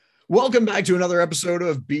Welcome back to another episode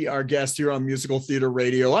of Be Our Guest here on Musical Theater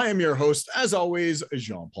Radio. I am your host, as always,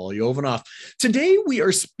 Jean-Paul Jovanov. Today, we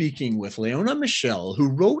are speaking with Leona Michel, who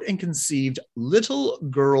wrote and conceived Little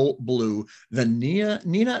Girl Blue, the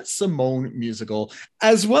Nina Simone musical,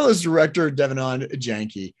 as well as director Devon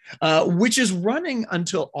Janke, which is running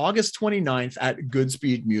until August 29th at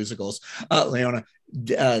Goodspeed Musicals. Leona,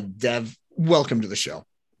 Dev, welcome to the show.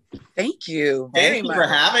 Thank you very much for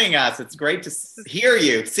having us. It's great to hear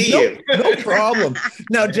you, see you. No problem.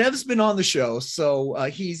 Now, Dev's been on the show, so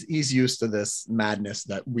he's used to this madness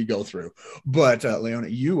that we go through. But Leona,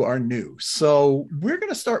 you are new, so we're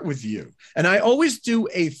going to start with you. And I always do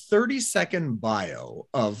a 30-second bio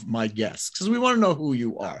of my guests because we want to know who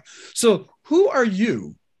you are. So, who are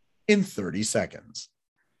you in 30 seconds?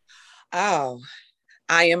 Oh.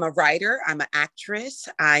 I am a writer. I'm an actress.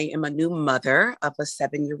 I am a new mother of a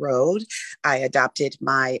 7-year-old. I adopted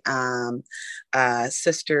my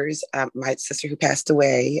sister who passed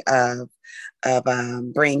away of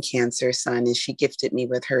brain cancer son, and she gifted me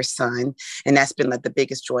with her son, and that's been like the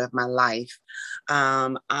biggest joy of my life.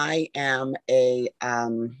 I am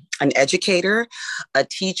an educator, a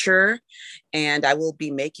teacher, and I will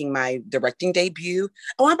be making my directing debut.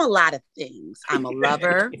 Oh, I'm a lot of things. I'm a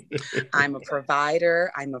lover. I'm a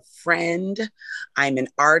provider. I'm a friend. I'm an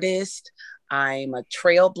artist. I'm a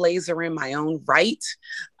trailblazer in my own right.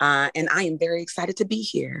 And I am very excited to be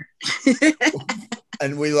here.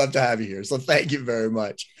 And we love to have you here. So thank you very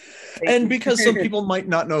much. And because some people might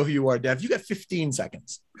not know who you are, Dev, you got 15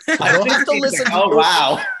 seconds. They'll have to listen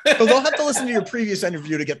they'll have to listen to your previous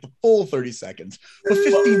interview to get the full 30 seconds. But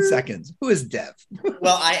 15 seconds. Who is Dev?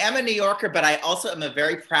 Well, I am a New Yorker, but I also am a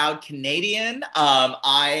very proud Canadian.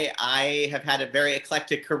 I have had a very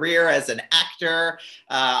eclectic career as an actor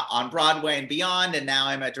on Broadway and beyond. And now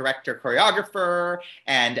I'm a director, choreographer,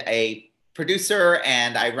 and a producer,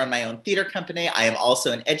 and I run my own theater company. I am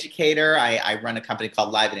also an educator. I run a company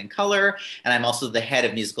called Live It in Color, and I'm also the head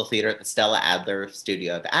of musical theater at the Stella Adler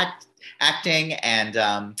Studio of Acting. And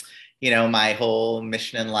my whole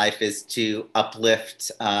mission in life is to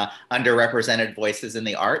uplift underrepresented voices in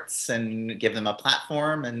the arts and give them a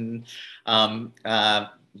platform and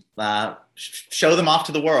show them off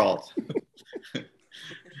to the world.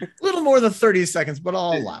 A little more than 30 seconds, but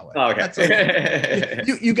I'll allow it. Okay. That's okay.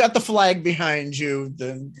 You got the flag behind you,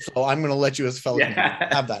 so I'm going to let you as fellow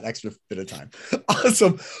have that extra bit of time.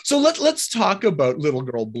 Awesome. So let's talk about Little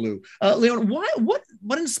Girl Blue. Leon,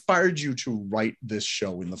 what inspired you to write this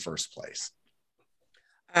show in the first place?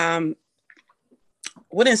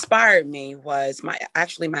 What inspired me was my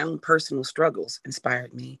own personal struggles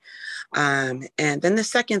inspired me. And then the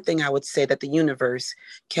second thing I would say that the universe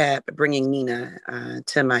kept bringing Nina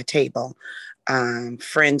to my table.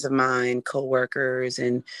 Friends of mine, coworkers,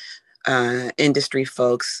 and industry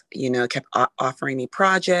folks, kept offering me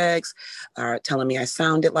projects, telling me I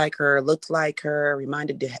sounded like her, looked like her,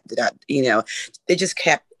 reminded that,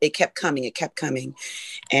 it kept coming.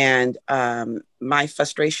 And my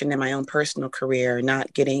frustration in my own personal career,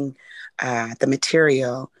 not getting the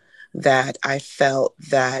material that I felt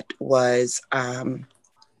that was in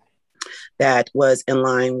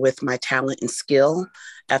line with my talent and skill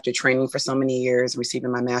after training for so many years,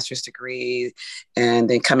 receiving my master's degree, and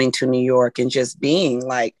then coming to New York and just being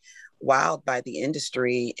like wowed by the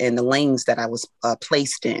industry and the lanes that I was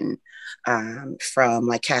placed in, from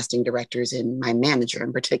like casting directors and my manager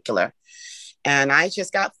in particular. And I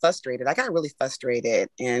just got frustrated. I got really frustrated.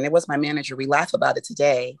 And it was my manager. We laugh about it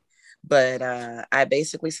today. But I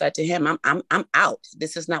basically said to him, I'm out.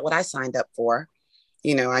 This is not what I signed up for.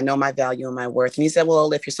 I know my value and my worth. And he said,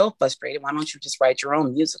 well, if you're so frustrated, why don't you just write your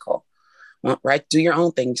own musical? Well, do your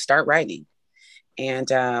own thing, start writing.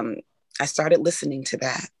 And I started listening to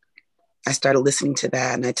that.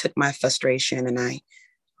 And I took my frustration and I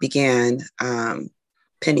began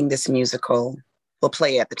penning this musical,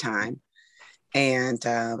 play at the time. And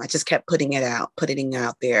I just kept putting it out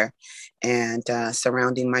there, and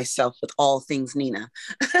surrounding myself with all things Nina,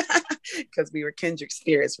 because we were kindred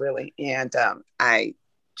spirits, really. And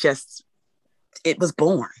it was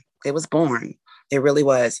born. It really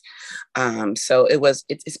was. So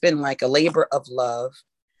it's been like a labor of love.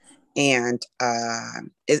 And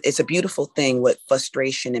it's a beautiful thing what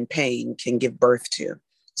frustration and pain can give birth to.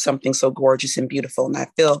 Something so gorgeous and beautiful. And I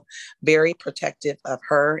feel very protective of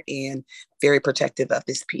her and very protective of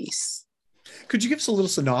this piece. Could you give us a little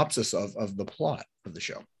synopsis of the plot of the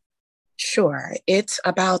show? Sure. It's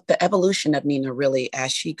about the evolution of Nina, really,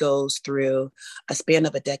 as she goes through a span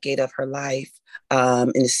of a decade of her life,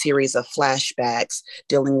 in a series of flashbacks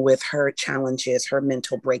dealing with her challenges, her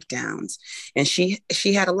mental breakdowns. And she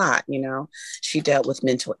had a lot, you know. She dealt with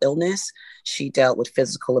mental illness. She dealt with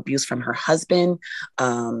physical abuse from her husband,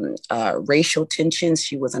 racial tensions.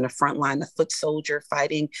 She was on the front line, a foot soldier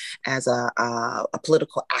fighting as a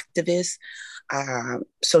political activist.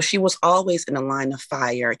 So she was always in a line of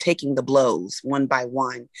fire, taking the blows one by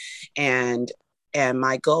one. And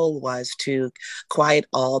my goal was to quiet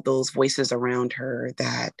all those voices around her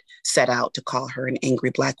that set out to call her an angry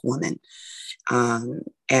Black woman. And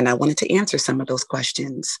I wanted to answer some of those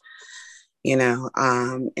questions, you know.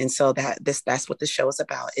 And so that's what the show is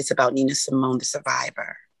about. It's about Nina Simone, the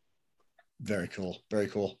survivor. Very cool. Very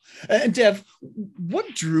cool. And Dev, what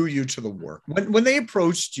drew you to the work? When they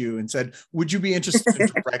approached you and said, would you be interested in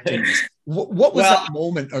directing this? What was that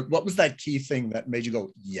moment? Or what was that key thing that made you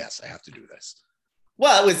go, yes, I have to do this?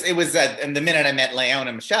 Well, it was and the minute I met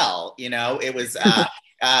Leona Michelle, you know, it was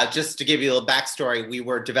just to give you a little backstory. We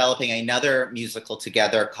were developing another musical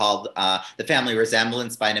together called The Family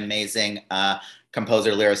Resemblance by an amazing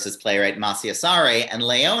composer, lyricist, playwright, Masi Asare, and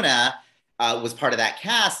Leona was part of that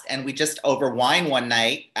cast. And we just over wine one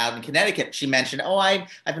night out in Connecticut, she mentioned, oh, I've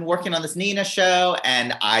been working on this Nina show.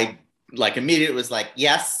 And I like immediately was like,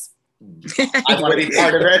 yes, I want to be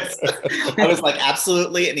part of it. I was like,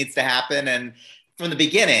 absolutely, it needs to happen. And from the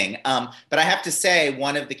beginning. But I have to say,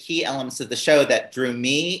 one of the key elements of the show that drew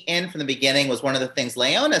me in from the beginning was one of the things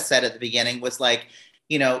Leona said at the beginning was like,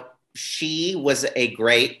 you know, she was a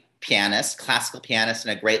great pianist, classical pianist,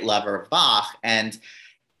 and a great lover of Bach. And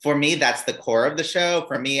for me, that's the core of the show.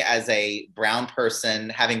 For me, as a brown person,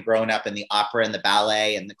 having grown up in the opera and the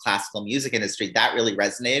ballet and the classical music industry, that really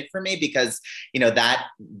resonated for me because, you know,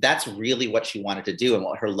 that's really what she wanted to do and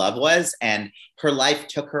what her love was. And her life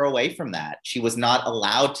took her away from that. She was not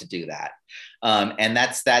allowed to do that. And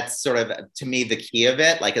that's sort of, to me, the key of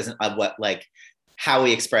it, like, how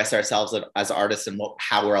we express ourselves as artists and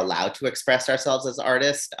how we're allowed to express ourselves as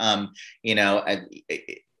artists. You know,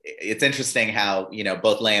 it's interesting how, you know,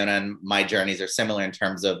 both Leona and my journeys are similar in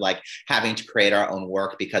terms of like having to create our own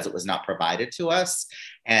work because it was not provided to us.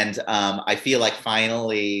 And I feel like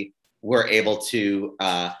finally we're able to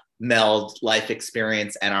meld life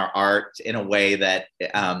experience and our art in a way that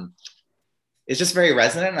is just very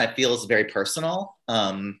resonant and I feel is very personal.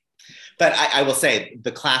 But I will say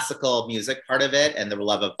the classical music part of it and the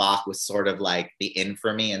love of Bach was sort of like the in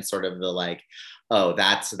for me and sort of the like, oh,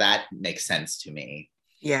 that makes sense to me.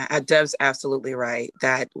 Yeah, Dev's absolutely right.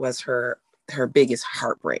 That was her biggest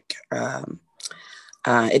heartbreak.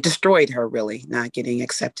 It destroyed her, really, not getting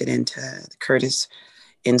accepted into the Curtis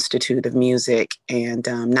Institute of Music and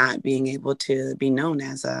not being able to be known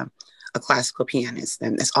as a classical pianist.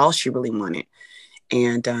 And that's all she really wanted.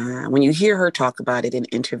 And when you hear her talk about it in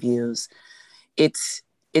interviews, it's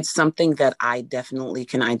something that I definitely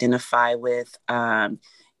can identify with.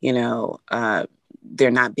 You know,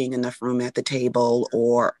 there not being enough room at the table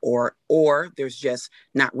or there's just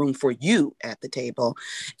not room for you at the table.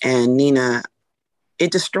 And Nina,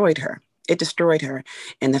 it destroyed her. It destroyed her.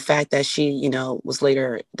 And the fact that she, you know, was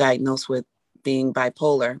later diagnosed with being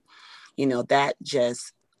bipolar, you know, that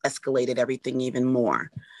just escalated everything even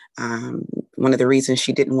more. One of the reasons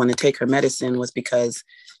she didn't want to take her medicine was because,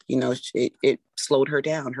 you know, it slowed her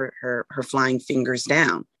down, her flying fingers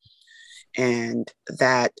down. And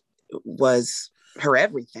that was her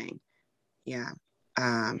everything. Yeah.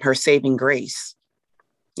 Her saving grace.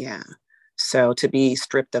 Yeah. So to be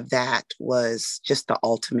stripped of that was just the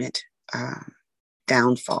ultimate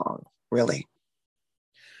downfall, really.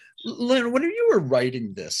 Lynn, when you were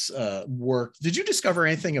writing this work, did you discover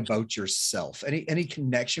anything about yourself? Any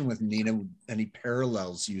connection with Nina? Any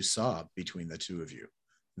parallels you saw between the two of you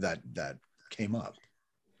that came up?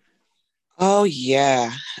 Oh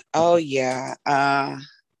yeah.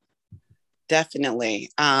 Definitely.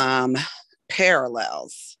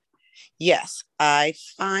 Parallels. Yes, I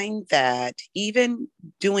find that even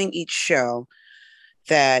doing each show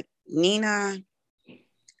that Nina,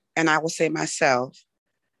 and I will say myself,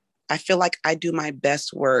 I feel like I do my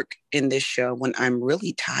best work in this show when I'm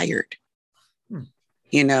really tired.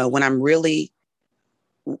 You know, when I'm really,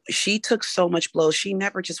 she took so much blows. She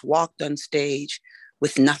never just walked on stage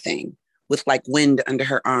with nothing, with like wind under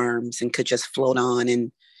her arms and could just float on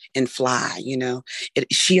and fly, you know.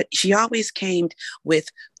 She always came with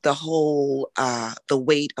the whole, the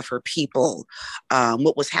weight of her people,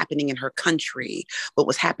 what was happening in her country, what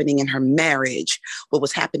was happening in her marriage, what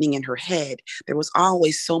was happening in her head. There was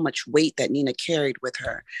always so much weight that Nina carried with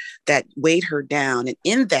her that weighed her down. And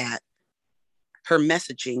in that, her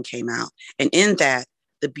messaging came out. And in that,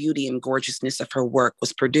 the beauty and gorgeousness of her work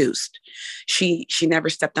was produced. She never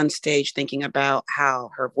stepped on stage thinking about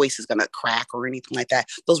how her voice is going to crack or anything like that.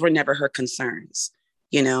 Those were never her concerns.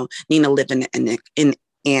 You know, Nina lived in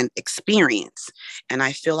an experience. And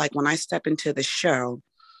I feel like when I step into the show,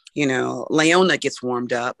 you know, Leona gets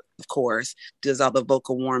warmed up, of course, does all the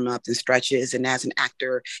vocal warm-ups and stretches. And as an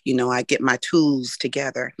actor, you know, I get my tools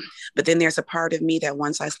together. But then there's a part of me that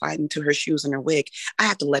once I slide into her shoes and her wig, I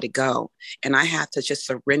have to let it go. And I have to just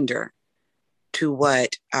surrender to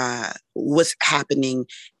what was happening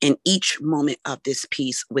in each moment of this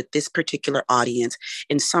piece with this particular audience.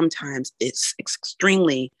 And sometimes it's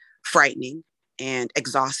extremely frightening and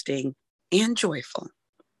exhausting and joyful.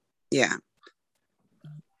 Yeah.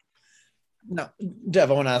 Now,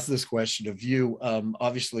 Dev, I want to ask this question of you.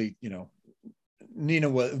 Obviously, you know, Nina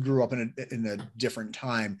grew up in a different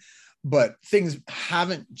time, but things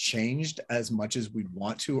haven't changed as much as we'd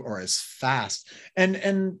want to or as fast.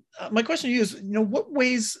 And my question to you is, you know, what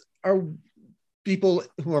ways are people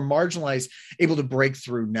who are marginalized able to break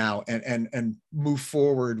through now and move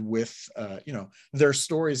forward with, you know, their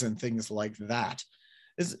stories and things like that?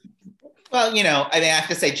 Well, you know, I mean, I have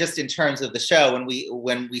to say, just in terms of the show,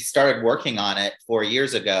 when we started working on it 4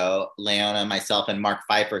 years ago, Leona, myself, and Mark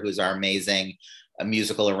Pfeiffer, who's our amazing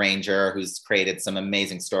musical arranger, who's created some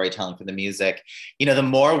amazing storytelling for the music, you know, the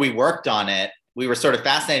more we worked on it, we were sort of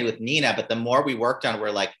fascinated with Nina, but the more we worked on it, we're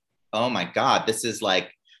like, oh my God, this is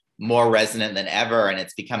like more resonant than ever. And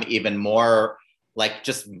it's become even more like,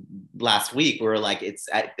 just last week, we were like,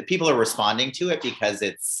 people are responding to it because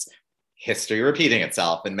it's history repeating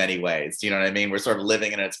itself in many ways. Do you know what I mean? We're sort of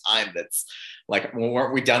living in a time that's like, well,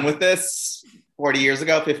 weren't we done with this 40 years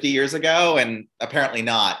ago, 50 years ago? And apparently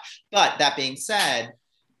not. But that being said,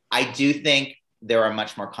 I do think there are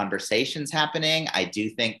much more conversations happening. I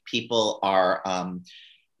do think people are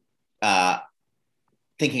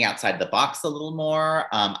thinking outside the box a little more.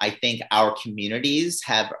 I think our communities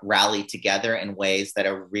have rallied together in ways that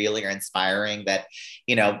are really inspiring, that,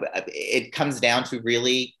 you know, it comes down to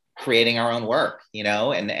really creating our own work, you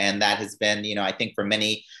know, and that has been, you know, I think for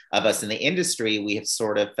many of us in the industry, we have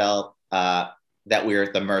sort of felt that we're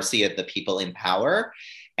at the mercy of the people in power.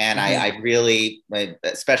 And I really,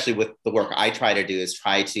 especially with the work I try to do, is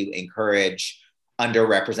try to encourage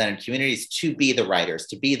underrepresented communities to be the writers,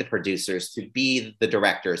 to be the producers, to be the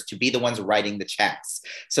directors, to be the ones writing the checks,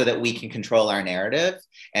 so that we can control our narrative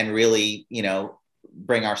and really, you know,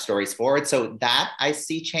 bring our stories forward. So that I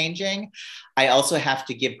see changing. I also have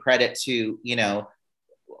to give credit to, you know,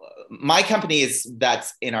 my company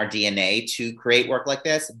that's in our DNA to create work like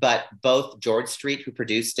this, but both George Street, who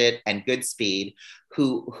produced it, and Goodspeed,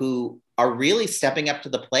 who are really stepping up to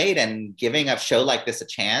the plate and giving a show like this a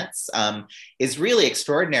chance, is really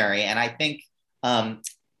extraordinary. And I think from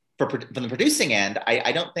the producing end,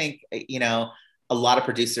 I don't think, you know, a lot of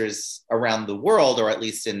producers around the world, or at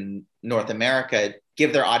least in North America,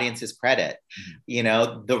 give their audiences credit. Mm-hmm. You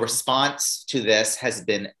know, the response to this has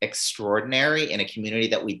been extraordinary in a community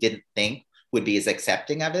that we didn't think would be as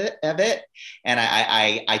accepting of it. And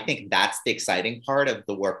I think that's the exciting part of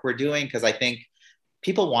the work we're doing, because I think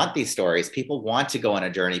people want these stories. People want to go on a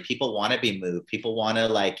journey. People want to be moved. People want to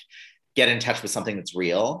like get in touch with something that's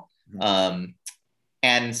real. Mm-hmm.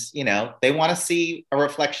 And, you know, they want to see a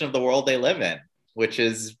reflection of the world they live in, which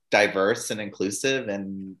is diverse and inclusive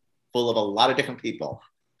and full of a lot of different people.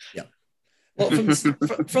 Yeah. Well,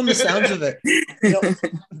 from the sounds of it,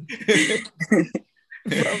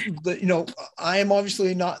 you know, I am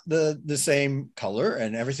obviously not the same color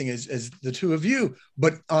and everything as the two of you,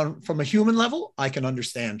 but from a human level, I can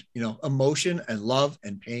understand, you know, emotion and love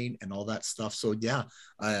and pain and all that stuff. So yeah,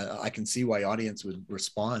 I can see why audience would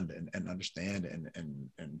respond and understand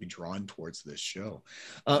and be drawn towards this show.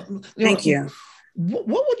 Thank you.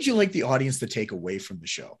 What would you like the audience to take away from the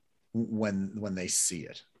show when they see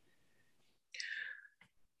it?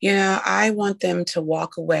 Yeah, I want them to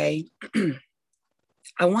walk away.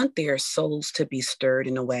 I want their souls to be stirred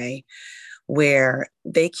in a way where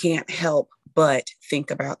they can't help but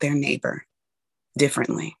think about their neighbor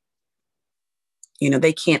differently. You know,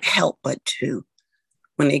 they can't help but to,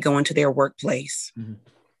 when they go into their workplace, mm-hmm.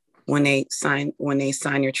 when they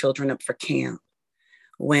sign your children up for camp,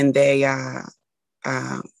 when they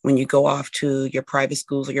when you go off to your private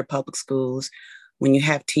schools or your public schools, when you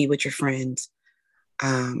have tea with your friends.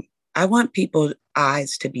 I want people's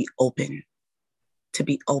eyes to be open.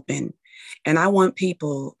 And I want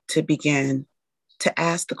people to begin to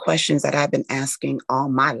ask the questions that I've been asking all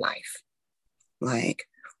my life. Like,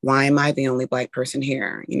 why am I the only Black person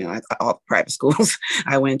here? You know, at all the private schools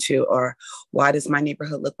I went to, or why does my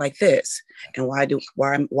neighborhood look like this? And why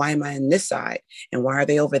am I on this side? And why are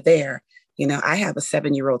they over there? You know, I have a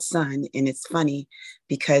 7-year-old son, and it's funny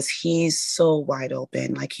because he's so wide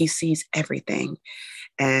open, like he sees everything.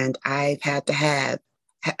 And I've had to have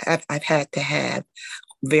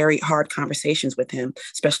very hard conversations with him,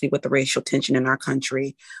 especially with the racial tension in our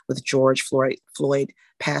country, with George Floyd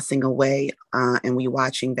passing away, and we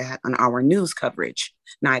watching that on our news coverage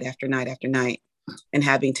night after night after night, and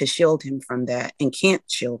having to shield him from that, and can't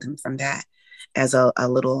shield him from that as a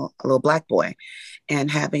little Black boy,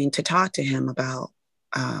 and having to talk to him about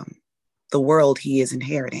the world he is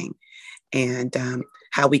inheriting, and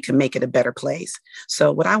how we can make it a better place.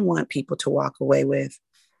 So what I want people to walk away with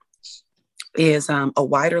is a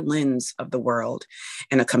wider lens of the world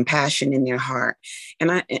and a compassion in their heart.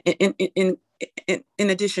 And in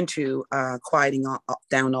addition to quieting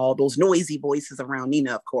down all those noisy voices around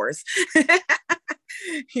Nina, of course,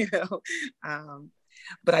 you know,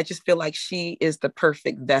 but I just feel like she is the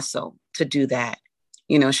perfect vessel to do that.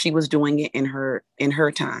 You know, she was doing it in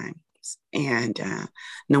her time. And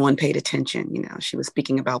no one paid attention. You know, she was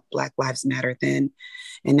speaking about Black Lives Matter then,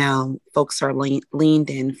 and now folks are leaned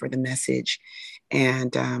in for the message.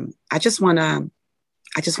 And I just want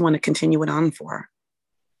to continue it on for her.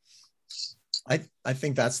 I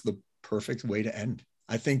think that's the perfect way to end.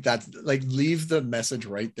 I think that's like, leave the message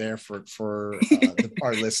right there for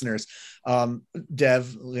our listeners.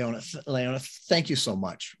 Dev, Leona, thank you so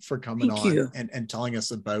much for coming on and telling us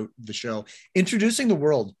about the show, introducing the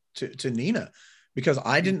world to Nina, because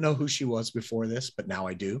I didn't know who she was before this, but now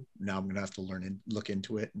I do. Now I'm going to have to look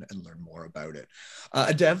into it and learn more about it.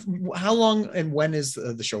 Dev, how long and when is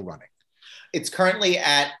the show running? It's currently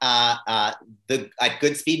at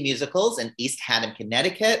Goodspeed Musicals in East Haddam,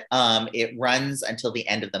 Connecticut. It runs until the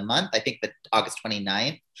end of the month. I think the August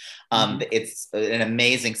 29th. It's an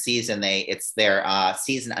amazing season. It's their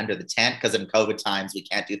season under the tent, because in COVID times we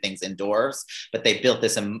can't do things indoors. But they built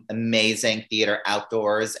this amazing theater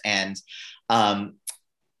outdoors, and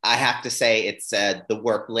I have to say, it's the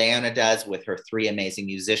work Leona does with her 3 amazing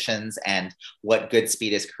musicians, and what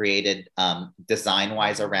Goodspeed has created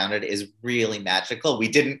design-wise around it is really magical. We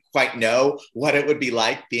didn't quite know what it would be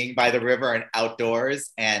like being by the river and outdoors.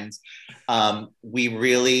 And we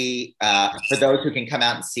really, for those who can come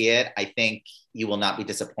out and see it, I think you will not be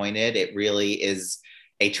disappointed. It really is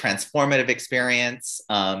a transformative experience.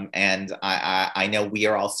 And I know we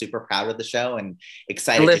are all super proud of the show and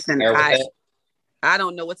excited to share with it. I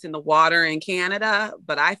don't know what's in the water in Canada,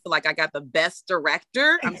 but I feel like I got the best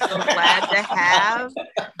director. I'm so glad to have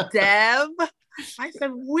Dev. I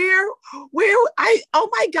said, oh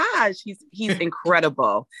my gosh, he's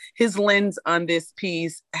incredible. His lens on this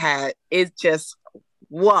piece is just,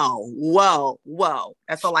 whoa.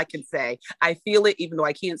 That's all I can say. I feel it, even though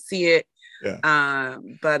I can't see it. Yeah.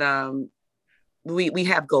 But we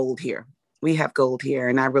have gold here. We have gold here.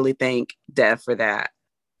 And I really thank Dev for that.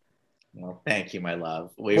 Well, thank you, my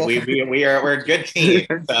love. We're a good team.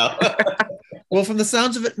 So. Well, from the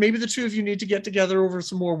sounds of it, maybe the two of you need to get together over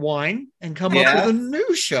some more wine and come up with a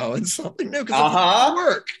new show and something new, because it's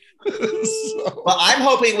work. So. Well, I'm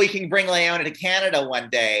hoping we can bring Leona to Canada one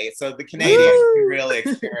day, so the Canadians can really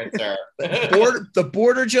experience her. The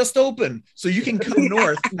border just opened, so you can come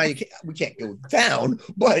north. Now we can't go down,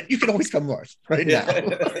 but you can always come north right now.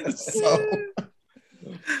 So.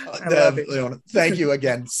 Leona, thank you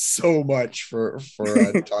again so much for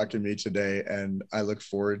talking to me today, and I look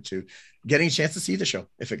forward to getting a chance to see the show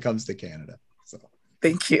if it comes to Canada. So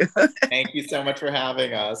thank you. Thank you so much for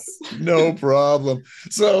having us. No problem.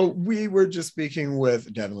 So we were just speaking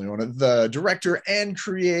with Devin Leona, the director and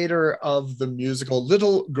creator of the musical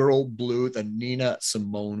Little Girl Blue, the Nina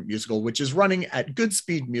Simone musical, which is running at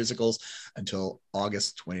Goodspeed Musicals until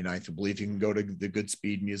August 29th. I believe you can go to the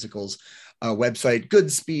Goodspeed Musicals website,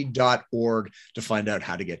 goodspeed.org, to find out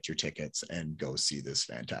how to get your tickets and go see this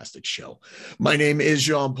fantastic show. My name is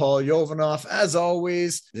Jean-Paul Jovanov. As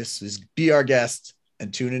always, this is Be Our Guest,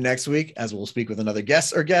 and tune in next week as we'll speak with another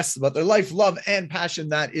guest or guests about their life, love, and passion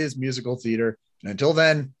that is musical theater. And until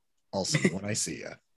then, I'll see you when I see you.